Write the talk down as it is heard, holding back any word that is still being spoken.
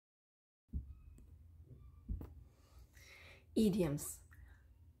Idioms.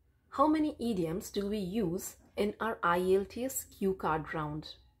 How many idioms do we use in our IELTS cue card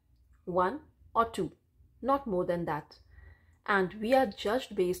round? 1 or 2, not more than that. And we are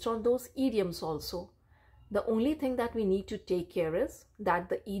judged based on those idioms also. The only thing that we need to take care is that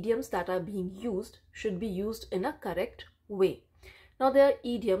the idioms that are being used should be used in a correct way. Now there are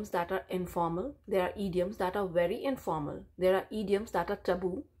idioms that are informal, there are idioms that are very informal, there are idioms that are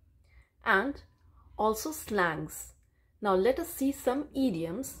taboo, and also slangs. Now let us see some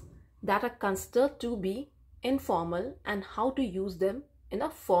idioms that are considered to be informal and how to use them in a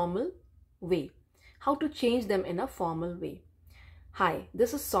formal way. How to change them in a formal way. Hi,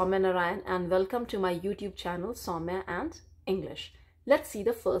 this is Soumya Narayan and welcome to my YouTube channel Soumya and English. Let's see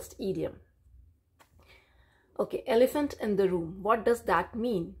the first idiom. Okay, elephant in the room. What does that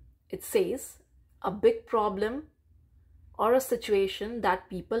mean? It says a big problem or a situation that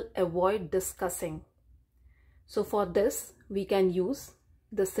people avoid discussing. So for this, we can use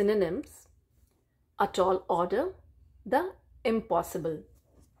the synonyms: a tall order, the impossible.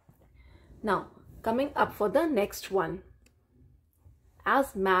 Now, coming up for the next one.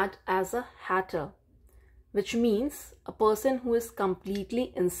 As mad as a hatter, which means a person who is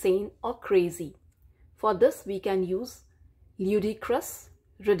completely insane or crazy. For this, we can use ludicrous,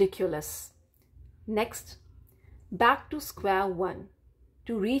 ridiculous. Next, back to square one,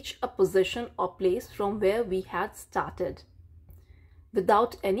 to reach a position or place from where we had started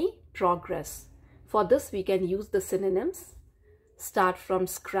without any progress. For this, we can use the synonyms: start from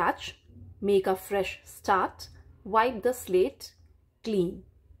scratch, make a fresh start, wipe the slate clean.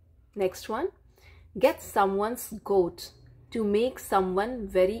 Next one, get someone's goat, to make someone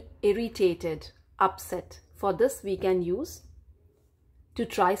very irritated, upset. For this, we can use to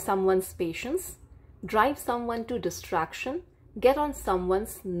try someone's patience, drive someone to distraction, get on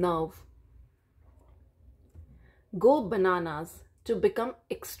someone's nerve. Go bananas, to become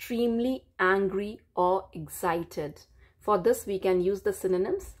extremely angry or excited. For this, we can use the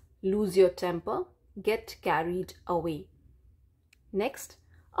synonyms: lose your temper, get carried away. Next,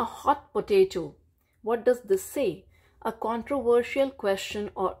 a hot potato. What does this say? A controversial question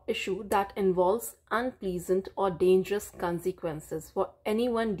or issue that involves unpleasant or dangerous consequences for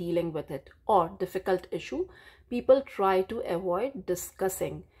anyone dealing with it, or difficult issue people try to avoid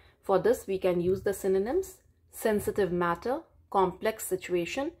discussing. For this, we can use the synonyms: sensitive matter, complex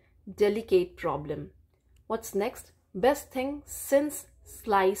situation, delicate problem. What's next? Best thing since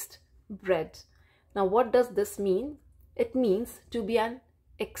sliced bread. Now, what does this mean? It means to be an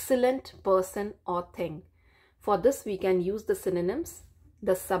excellent person or thing. For this, we can use the synonyms: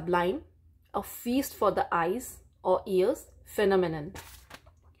 the sublime, a feast for the eyes or ears, phenomenon.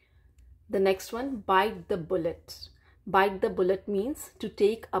 The next one, bite the bullet. Bite the bullet means to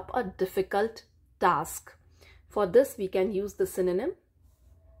take up a difficult task. For this, we can use the synonym: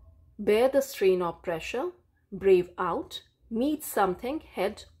 bear the strain or pressure, brave out, meet something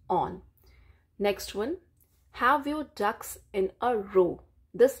head on. Next one, have your ducks in a row.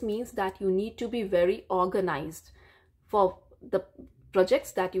 This means that you need to be very organized for the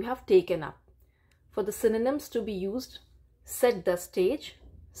projects that you have taken up. For the synonyms to be used: set the stage,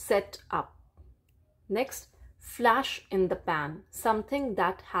 set up. Next, flash in the pan, something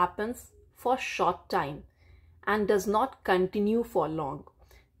that happens for short time and does not continue for long.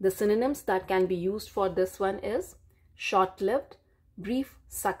 The synonyms that can be used for this one is short-lived, brief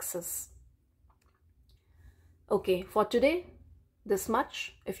success. Okay, for today, this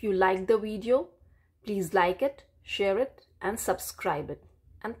much. If you like the video, please like it, share it, and subscribe it.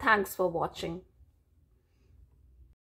 And thanks for watching.